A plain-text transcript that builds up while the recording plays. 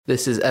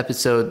This is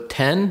episode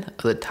 10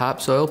 of the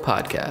Topsoil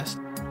Podcast.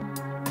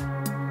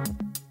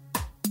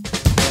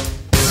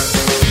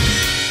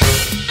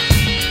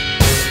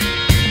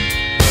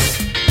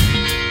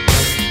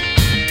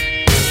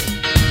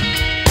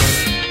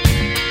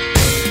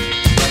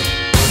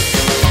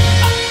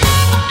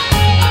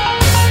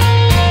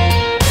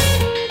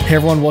 Hey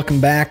everyone,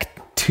 welcome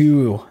back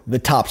to the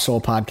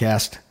Topsoil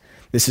Podcast.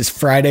 This is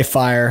Friday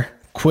Fire,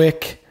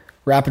 quick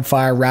rapid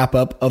fire wrap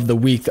up of the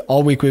week.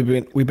 All week we've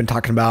been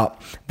talking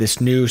about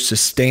this new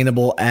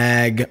sustainable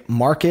ag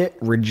market,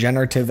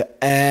 regenerative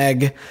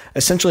ag,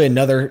 essentially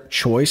another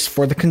choice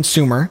for the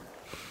consumer.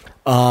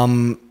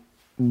 As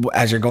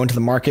you're going to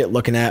the market,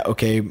 looking at,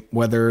 okay,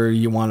 whether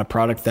you want a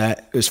product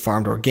that is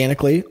farmed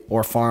organically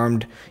or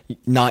farmed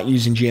not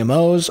using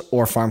GMOs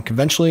or farmed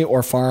conventionally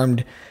or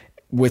farmed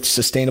with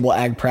sustainable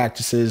ag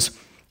practices,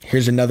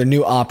 here's another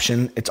new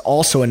option. It's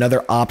also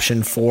another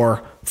option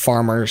for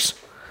farmers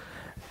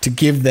to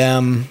give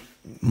them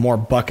more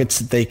buckets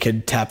that they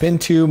could tap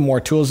into, more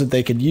tools that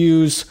they could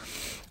use,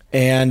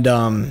 and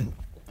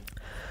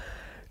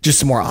just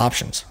some more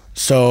options.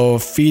 So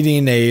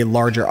feeding a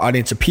larger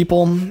audience of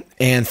people,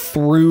 and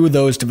through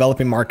those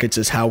developing markets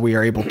is how we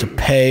are able to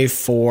pay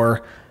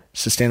for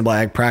sustainable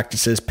ag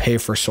practices, pay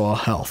for soil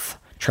health.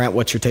 Trent,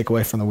 what's your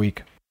takeaway from the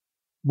week?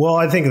 Well,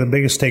 I think the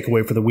biggest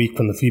takeaway for the week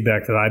from the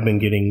feedback that I've been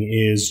getting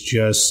is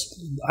just,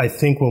 I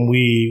think when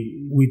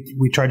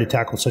we tried to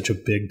tackle such a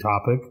big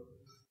topic,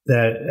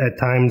 that at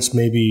times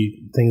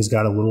maybe things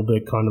got a little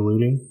bit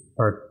convoluted.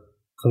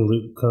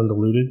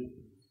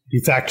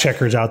 You fact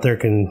checkers out there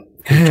can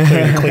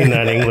clean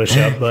that English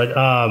up, but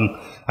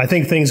I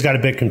think things got a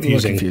bit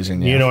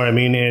confusing. Yeah. You know what I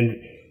mean? And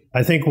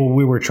I think what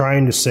we were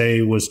trying to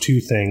say was two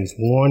things.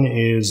 One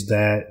is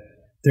that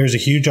there's a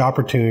huge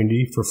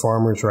opportunity for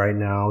farmers right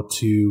now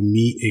to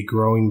meet a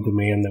growing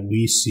demand that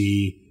we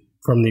see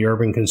from the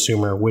urban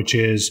consumer, which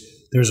is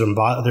there's a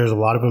lot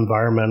of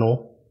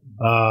environmental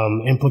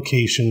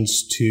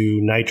implications to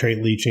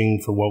nitrate leaching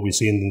for what we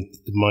see in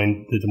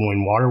the Des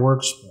Moines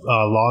Waterworks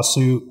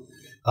lawsuit,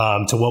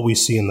 to what we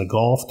see in the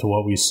Gulf, to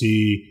what we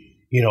see,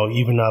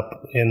 even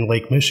up in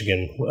Lake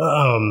Michigan,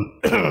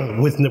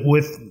 with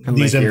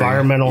these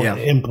environmental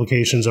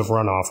implications of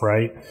runoff,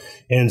 right?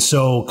 And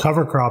so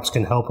cover crops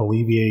can help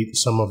alleviate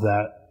some of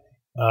that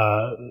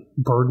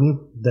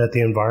burden that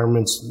the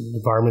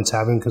environment's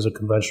having because of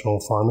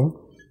conventional farming.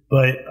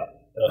 But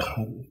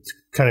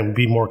kind of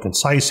be more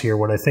concise here,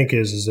 what I think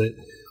is that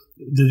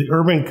the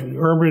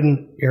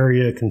urban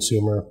area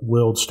consumer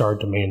will start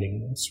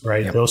demanding this,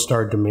 right? Yep. They'll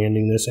start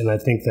demanding this, and I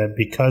think that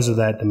because of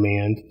that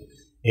demand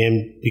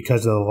and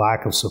because of the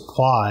lack of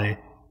supply,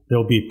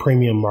 there'll be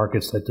premium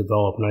markets that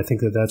develop, and I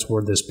think that that's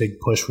where this big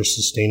push for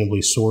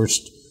sustainably sourced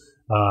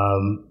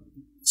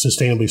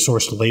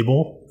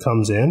label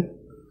comes in,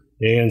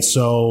 and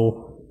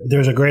so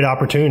there's a great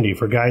opportunity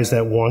for guys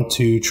that want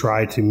to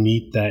try to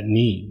meet that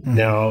need. Mm-hmm.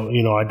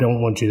 Now, I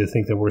don't want you to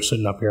think that we're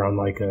sitting up here on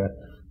like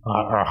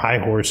our high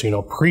horse,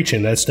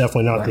 preaching. That's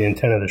definitely not the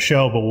intent of the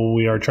show. But what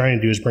we are trying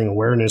to do is bring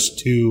awareness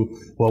to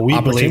what we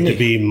believe to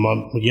be,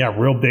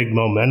 real big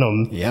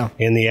momentum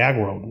in the ag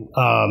world.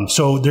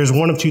 So there's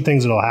one of two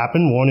things that'll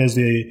happen. One is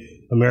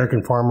the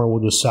American farmer will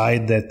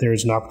decide that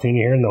there's an opportunity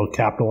here and they'll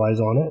capitalize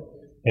on it.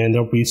 And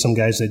there'll be some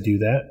guys that do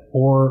that.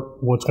 Or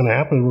what's going to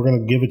happen is we're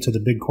going to give it to the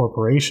big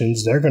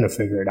corporations. They're going to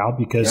figure it out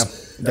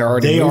because they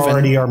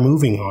already are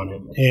moving on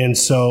it. And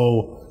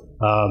so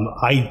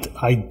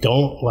I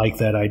don't like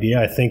that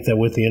idea. I think that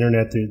with the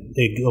internet,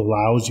 it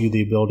allows you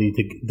the ability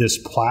to this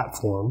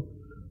platform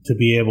to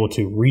be able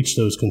to reach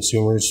those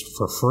consumers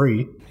for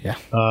free. Yeah.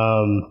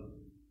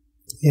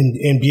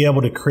 And be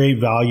able to create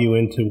value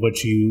into what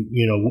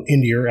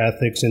into your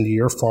ethics, into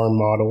your farm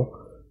model.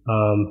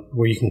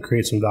 Where you can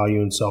create some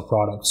value and sell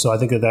products. So I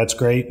think that that's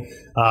great.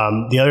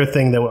 The other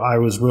thing that I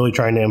was really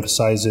trying to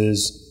emphasize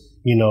is,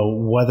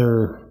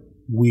 whether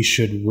we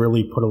should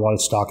really put a lot of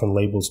stock in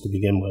labels to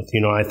begin with.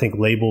 I think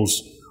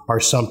labels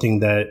are something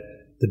that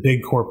the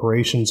big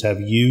corporations have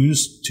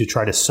used to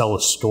try to sell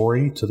a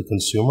story to the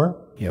consumer.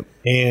 Yep.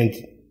 And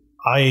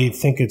I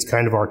think it's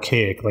kind of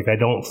archaic. Like, I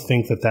don't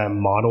think that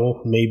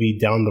model maybe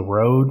down the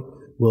road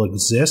will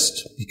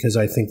exist, because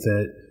I think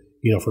that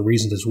for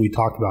reasons as we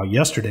talked about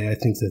yesterday, I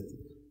think that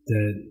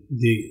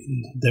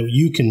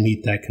you can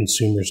meet that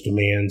consumer's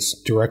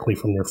demands directly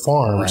from your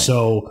farm. Right.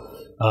 So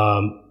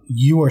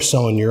you are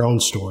selling your own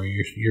story.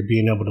 You're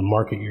being able to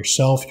market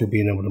yourself. You're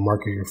being able to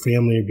market your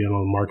family. You're being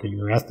able to market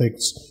your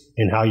ethics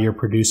and how you're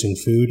producing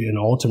food. And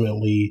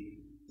ultimately,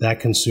 that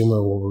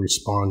consumer will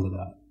respond to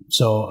that.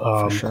 So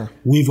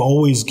we've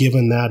always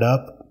given that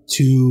up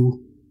to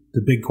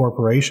the big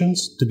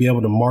corporations to be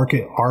able to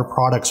market our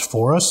products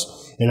for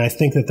us. And I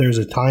think that there's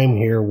a time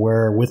here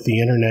where, with the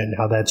internet and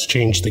how that's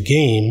changed the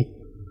game,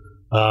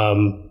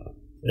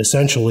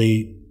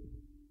 essentially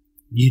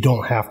you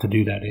don't have to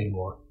do that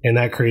anymore. And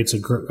that creates a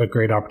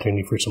great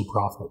opportunity for some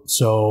profit.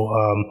 So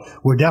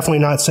we're definitely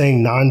not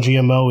saying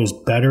non-GMO is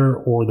better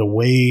or the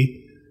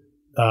way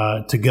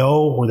to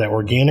go, or that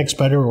organic's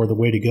better or the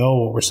way to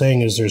go. What we're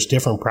saying is there's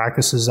different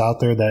practices out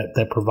there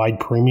that provide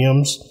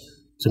premiums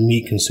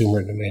meet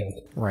consumer demand.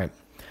 Right.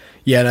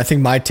 Yeah, and I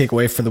think my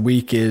takeaway for the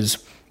week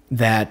is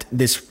that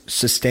this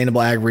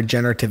sustainable ag,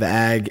 regenerative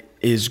ag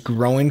is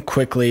growing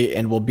quickly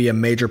and will be a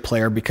major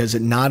player because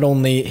it not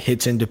only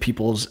hits into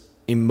people's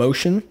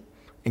emotion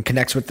and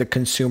connects with the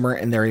consumer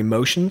and their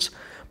emotions,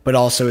 but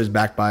also is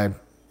backed by,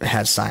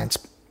 has science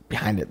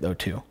behind it though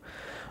too.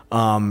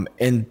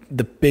 And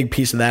the big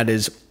piece of that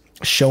is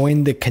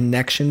showing the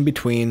connection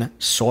between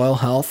soil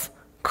health,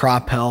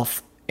 crop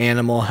health,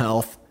 animal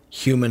health,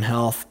 human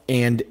health,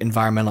 and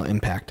environmental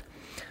impact.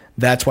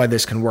 That's why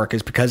this can work,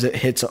 is because it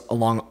hits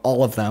along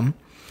all of them.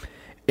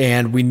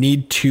 And we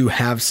need to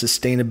have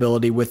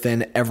sustainability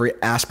within every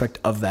aspect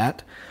of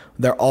that.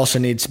 There also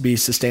needs to be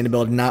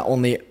sustainability not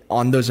only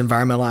on those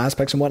environmental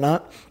aspects and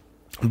whatnot,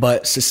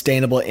 but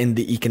sustainable in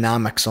the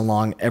economics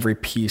along every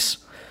piece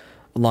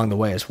along the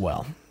way as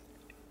well.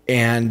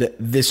 And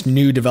this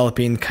new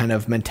developing kind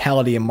of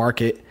mentality and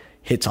market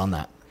hits on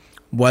that.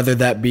 Whether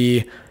that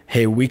be,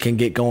 hey, we can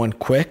get going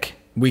quick,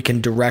 we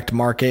can direct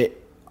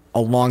market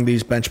along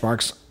these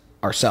benchmarks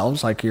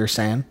ourselves, like you're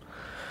saying.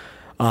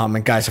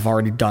 And guys have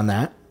already done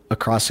that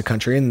across the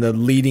country. And the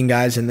leading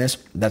guys in this,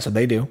 that's what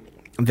they do.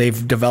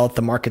 They've developed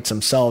the markets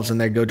themselves and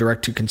they go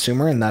direct to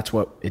consumer. And that's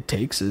what it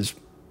takes, is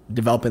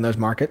developing those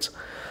markets.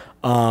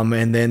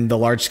 And then the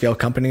large scale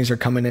companies are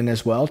coming in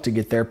as well to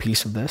get their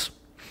piece of this,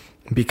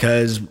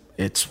 because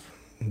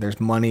there's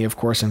money, of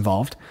course,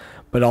 involved,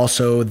 but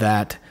also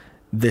that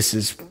this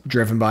is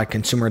driven by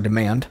consumer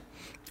demand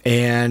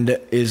and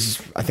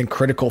is, I think,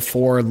 critical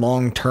for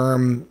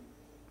long-term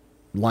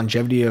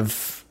longevity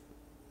of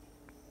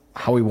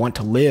how we want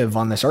to live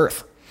on this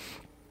earth,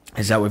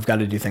 is that we've got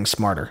to do things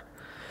smarter.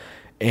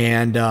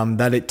 And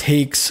that it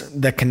takes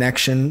the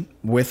connection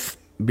with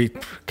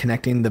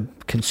connecting the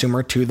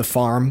consumer to the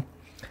farm,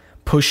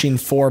 pushing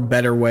for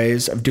better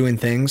ways of doing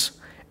things,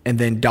 and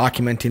then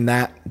documenting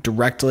that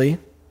directly.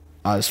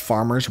 As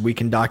farmers, we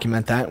can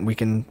document that and we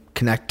can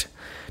connect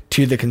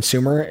to the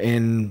consumer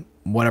in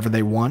whatever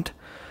they want,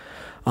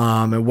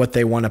 and what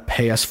they want to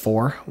pay us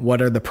for.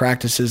 What are the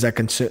practices that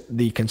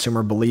the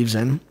consumer believes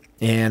in?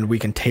 And we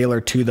can tailor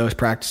to those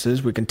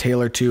practices. We can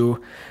tailor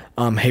to,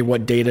 hey,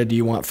 what data do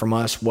you want from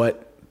us?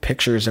 What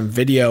pictures and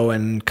video,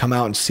 and come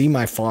out and see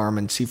my farm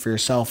and see for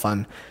yourself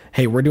on,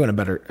 hey, we're doing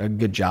a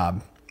good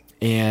job.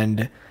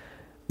 And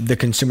the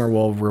consumer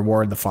will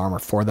reward the farmer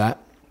for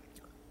that.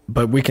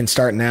 But we can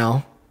start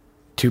now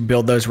to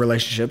build those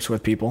relationships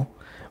with people.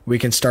 We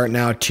can start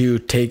now to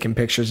taking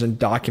pictures and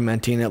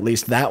documenting at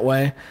least that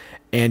way,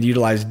 and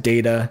utilize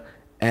data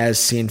as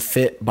seen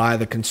fit by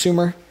the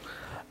consumer.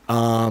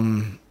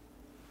 And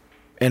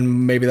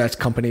maybe that's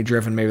company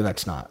driven, maybe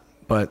that's not.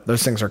 But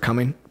those things are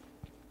coming,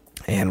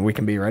 and we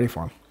can be ready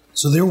for them.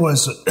 So there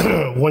was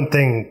one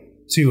thing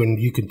too,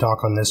 and you could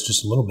talk on this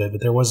just a little bit,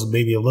 but there was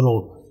maybe a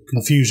little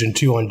confusion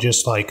too on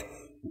just like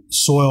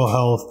soil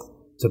health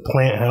to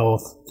plant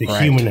health to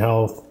human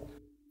health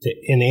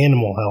and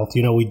animal health.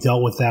 You know, we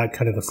dealt with that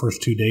kind of the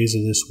first 2 days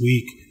of this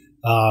week.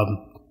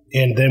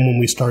 And then when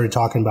we started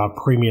talking about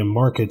premium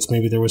markets,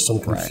 maybe there was some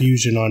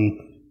confusion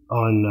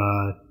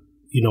on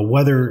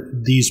whether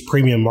these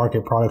premium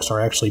market products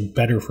are actually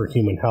better for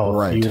human health.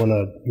 Right. You want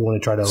to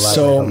try to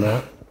elaborate on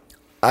that?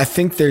 I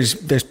think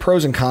there's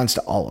pros and cons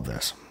to all of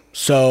this.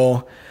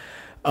 So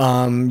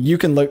you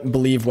can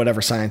believe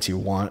whatever science you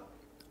want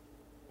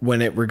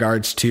when it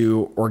regards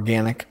to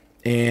organic,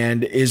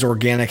 and is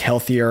organic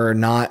healthier or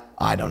not?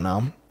 I don't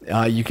know.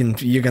 You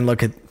can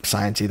look at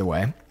science either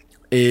way.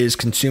 Is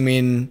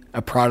consuming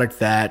a product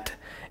that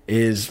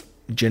is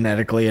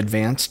genetically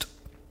advanced,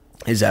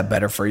 is that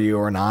better for you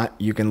or not?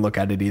 You can look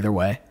at it either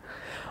way.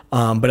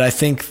 But I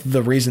think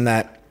the reason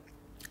that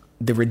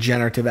the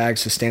regenerative ag,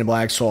 sustainable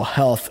ag, soil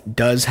health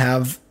does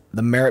have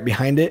the merit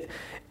behind it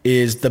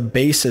is the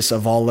basis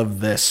of all of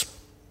this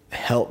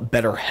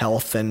better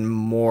health and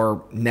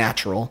more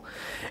natural,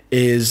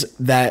 is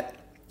that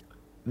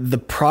the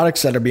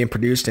products that are being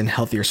produced in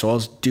healthier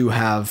soils do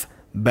have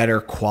better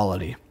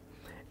quality,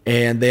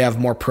 and they have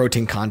more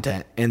protein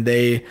content, and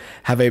they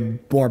have a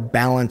more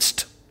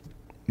balanced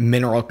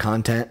mineral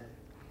content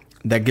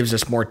that gives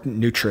us more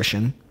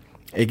nutrition.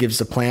 It gives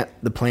the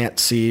plant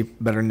C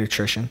better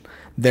nutrition.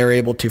 They're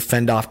able to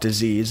fend off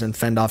disease and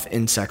fend off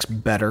insects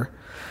better.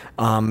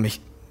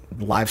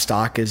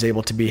 Livestock is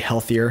able to be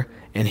healthier,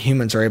 and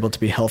humans are able to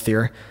be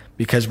healthier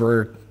because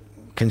we're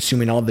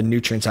consuming all the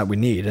nutrients that we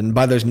need. And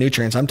by those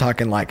nutrients, I'm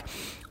talking like,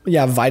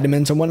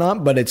 vitamins and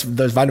whatnot, but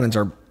those vitamins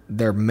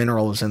they're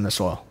minerals in the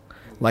soil,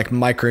 like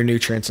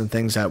micronutrients and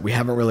things that we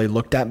haven't really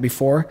looked at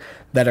before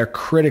that are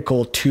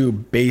critical to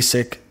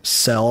basic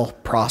cell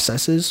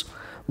processes,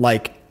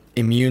 like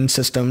immune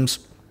systems,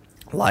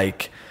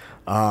 like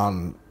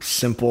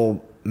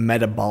simple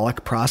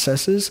metabolic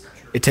processes.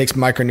 It takes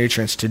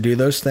micronutrients to do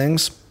those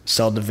things,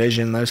 cell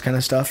division, those kind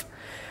of stuff.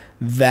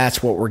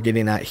 That's what we're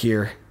getting at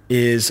here,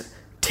 is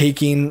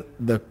taking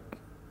the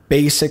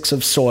basics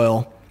of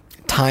soil,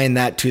 tying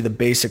that to the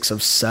basics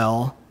of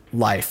cell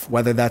life,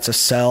 whether that's a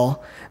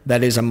cell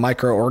that is a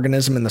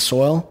microorganism in the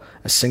soil,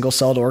 a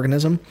single-celled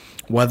organism,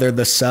 whether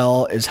the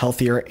cell is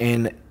healthier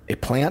in a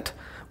plant,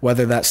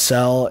 whether that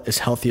cell is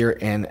healthier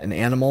in an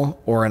animal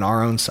or in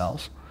our own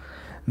cells,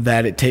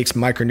 that it takes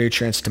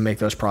micronutrients to make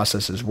those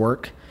processes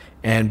work,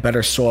 and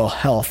better soil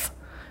health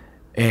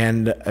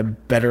and a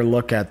better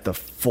look at the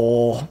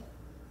full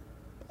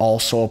all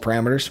soil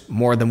parameters,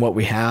 more than what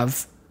we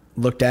have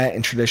looked at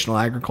in traditional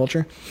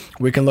agriculture.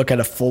 We can look at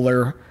a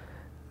fuller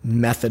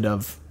method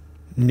of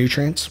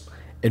nutrients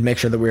and make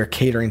sure that we are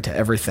catering to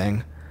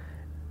everything,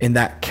 and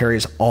that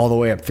carries all the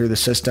way up through the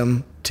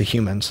system to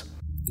humans.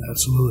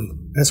 Absolutely.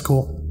 That's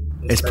cool.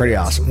 It's pretty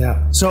awesome.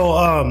 Yeah. So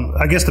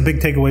I guess the big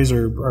takeaways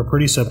are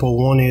pretty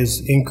simple. One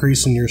is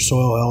increase in your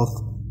soil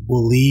health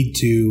will lead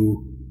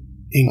to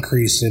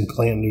increase in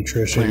plant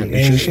nutrition, and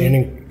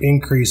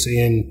increase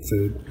in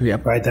food.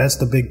 Yep. Right. That's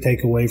the big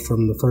takeaway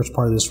from the first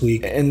part of this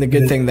week. And the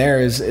good thing there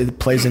is it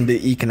plays into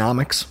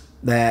economics,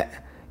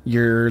 that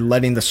you're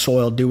letting the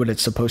soil do what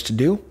it's supposed to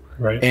do.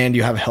 Right. And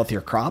you have a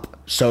healthier crop,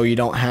 so you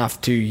don't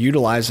have to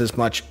utilize as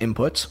much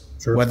inputs,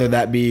 Sure. whether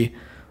that be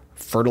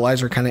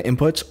fertilizer kind of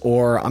inputs,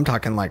 or I'm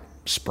talking like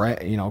spray,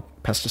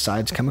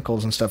 pesticides,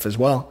 chemicals and stuff as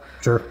well.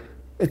 Sure.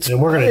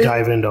 And we're going to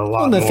dive into a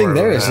lot more. The thing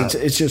there is that.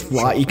 it's just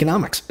raw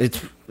economics.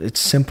 It's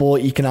simple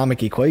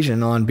economic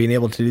equation on being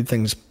able to do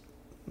things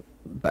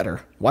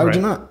better. Why would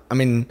you not? I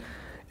mean,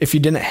 if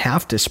you didn't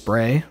have to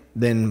spray,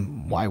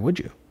 then why would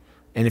you?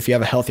 And if you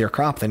have a healthier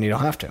crop, then you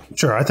don't have to.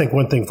 Sure. I think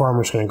one thing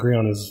farmers can agree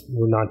on is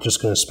we're not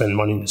just going to spend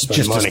money to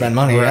spend money. To spend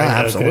money, right?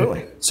 yeah,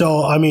 absolutely. Okay.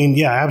 So, I mean,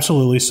 yeah,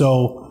 absolutely.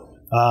 So,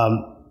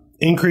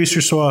 increase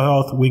your soil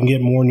health. We can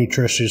get more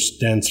nutritious,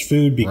 dense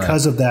food.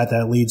 Because of that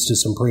leads to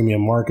some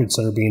premium markets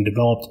that are being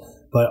developed,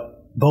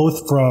 but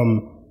both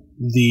from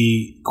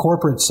the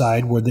corporate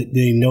side, where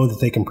they know that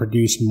they can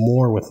produce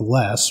more with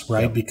less,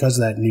 right? Yep. Because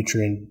of that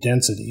nutrient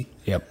density.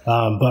 Yep.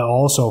 But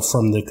also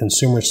from the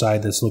consumer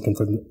side, that's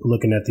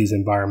looking at these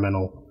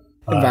environmental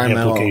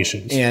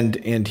implications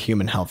and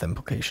human health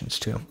implications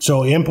too.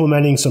 So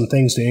implementing some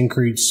things to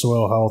increase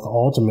soil health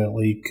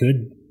ultimately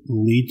could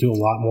lead to a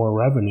lot more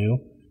revenue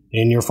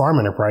in your farm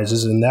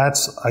enterprises, and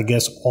that's, I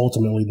guess,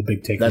 ultimately the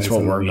big takeaway. That's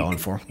what we're going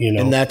for,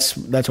 and that's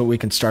what we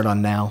can start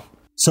on now.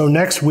 So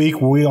next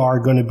week we are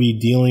going to be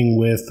dealing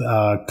with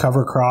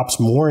cover crops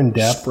more in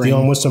depth,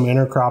 dealing with some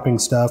intercropping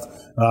stuff.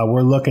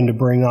 We're looking to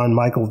bring on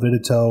Michael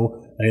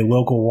Vitito, a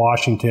local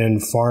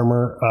Washington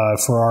farmer,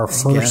 for our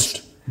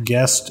first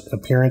guest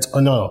appearance.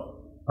 Oh no,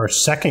 our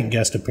second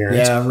guest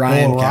appearance. Yeah,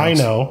 Ryan.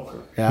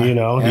 Rhino.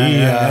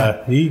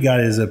 Yeah. He got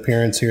his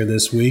appearance here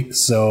this week.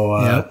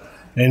 So.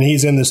 And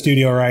he's in the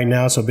studio right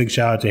now, so big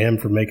shout out to him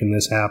for making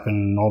this happen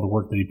and all the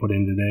work that he put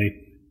in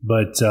today.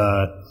 But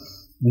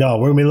no,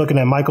 we're going to be looking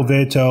at Michael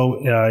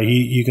Vitito.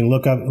 You can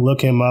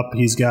look him up.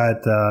 He's got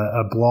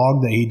a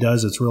blog that he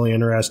does that's really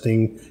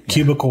interesting,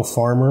 Cubicle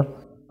Farmer.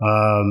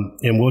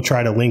 And we'll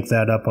try to link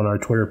that up on our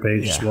Twitter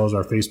page as well as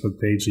our Facebook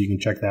page, so you can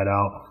check that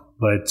out.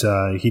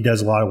 But he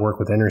does a lot of work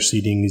with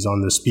interseeding. He's on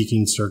the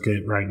speaking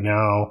circuit right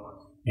now,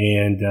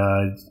 and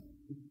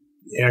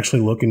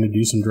actually looking to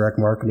do some direct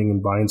marketing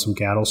and buying some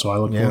cattle. So I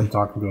look forward to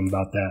talking to him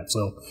about that.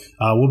 So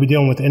we'll be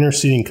dealing with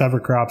interseeding cover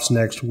crops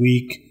next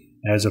week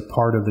as a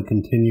part of the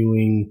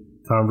continuing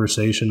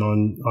conversation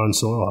on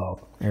soil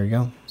health. There you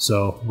go.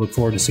 So look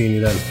forward to seeing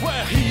you then.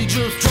 Well, he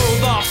just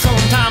drove off,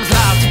 sometimes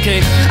life's a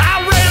cake.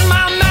 I ran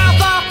my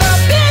mouth off a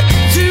bit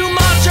too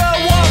much,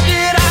 what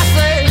did I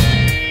say?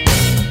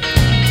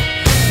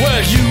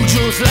 Well, you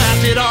just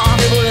laughed it off,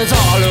 it was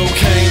all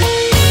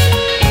okay.